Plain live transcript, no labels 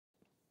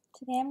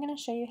Today I'm going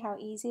to show you how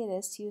easy it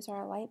is to use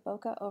our light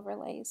bokeh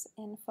overlays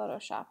in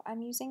Photoshop. I'm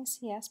using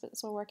CS, but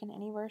this will work in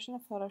any version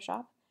of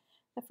Photoshop.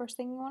 The first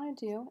thing you want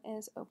to do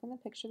is open the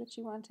picture that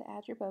you want to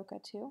add your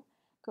bokeh to,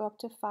 go up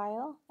to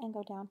File and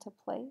go down to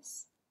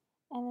Place,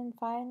 and then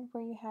find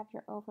where you have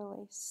your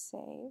overlay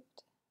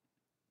saved,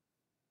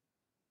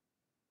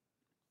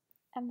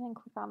 and then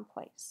click on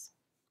Place.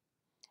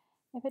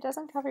 If it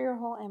doesn't cover your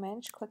whole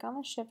image, click on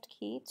the Shift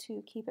key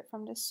to keep it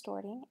from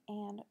distorting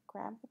and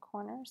grab the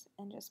corners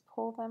and just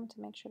pull them to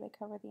make sure they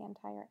cover the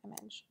entire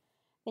image.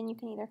 Then you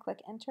can either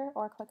click Enter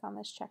or click on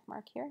this check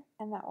mark here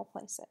and that will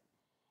place it.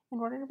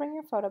 In order to bring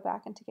your photo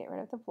back and to get rid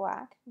of the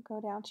black,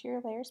 go down to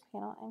your Layers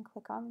panel and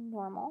click on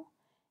Normal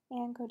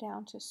and go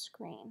down to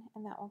Screen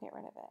and that will get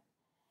rid of it.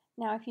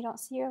 Now if you don't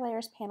see your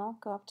Layers panel,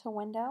 go up to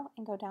Window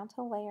and go down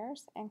to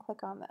Layers and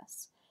click on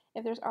this.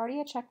 If there's already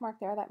a check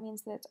mark there, that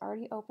means that it's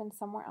already open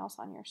somewhere else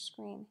on your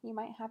screen. You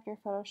might have your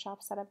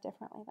Photoshop set up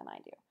differently than I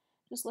do.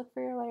 Just look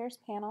for your Layers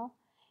panel,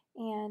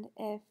 and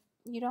if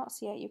you don't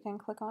see it, you can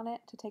click on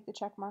it to take the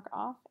check mark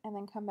off, and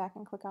then come back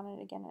and click on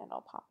it again and it'll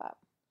pop up.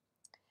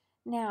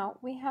 Now,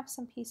 we have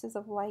some pieces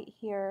of light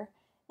here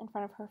in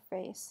front of her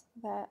face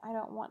that I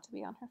don't want to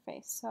be on her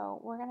face,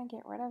 so we're going to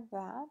get rid of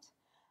that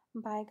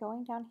by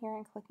going down here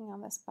and clicking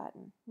on this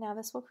button. Now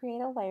this will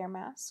create a layer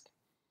mask.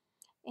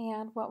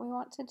 And what we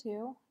want to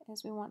do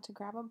is we want to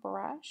grab a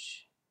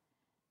brush,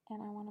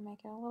 and I want to make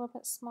it a little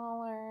bit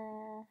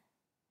smaller,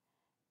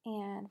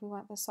 and we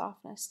want the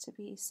softness to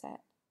be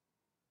set,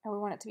 or we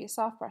want it to be a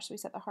soft brush, so we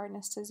set the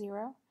hardness to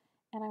 0,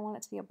 and I want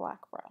it to be a black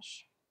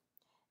brush.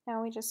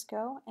 Now we just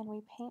go and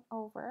we paint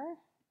over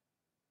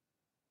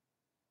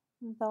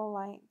the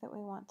light that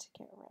we want to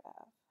get rid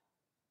of.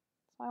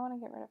 So I want to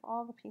get rid of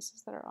all the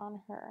pieces that are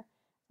on her.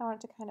 I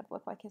want it to kind of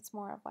look like it's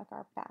more of like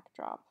our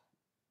backdrop,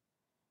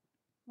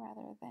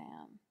 rather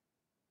than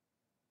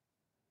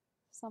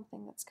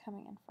something that's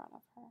coming in front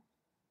of her.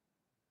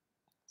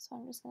 So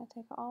I'm just going to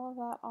take all of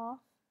that off.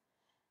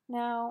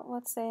 Now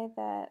let's say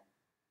that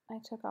I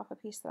took off a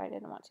piece that I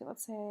didn't want to.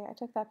 Let's say I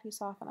took that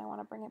piece off and I want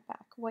to bring it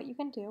back. What you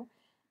can do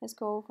is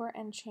go over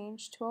and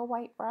change to a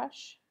white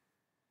brush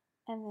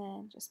and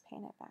then just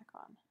paint it back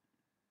on.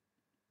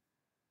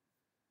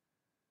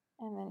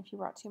 And then if you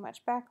brought too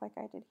much back like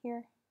I did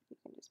here, you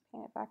can just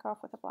paint it back off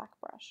with a black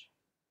brush.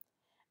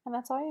 And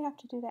that's all you have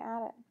to do to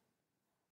add it.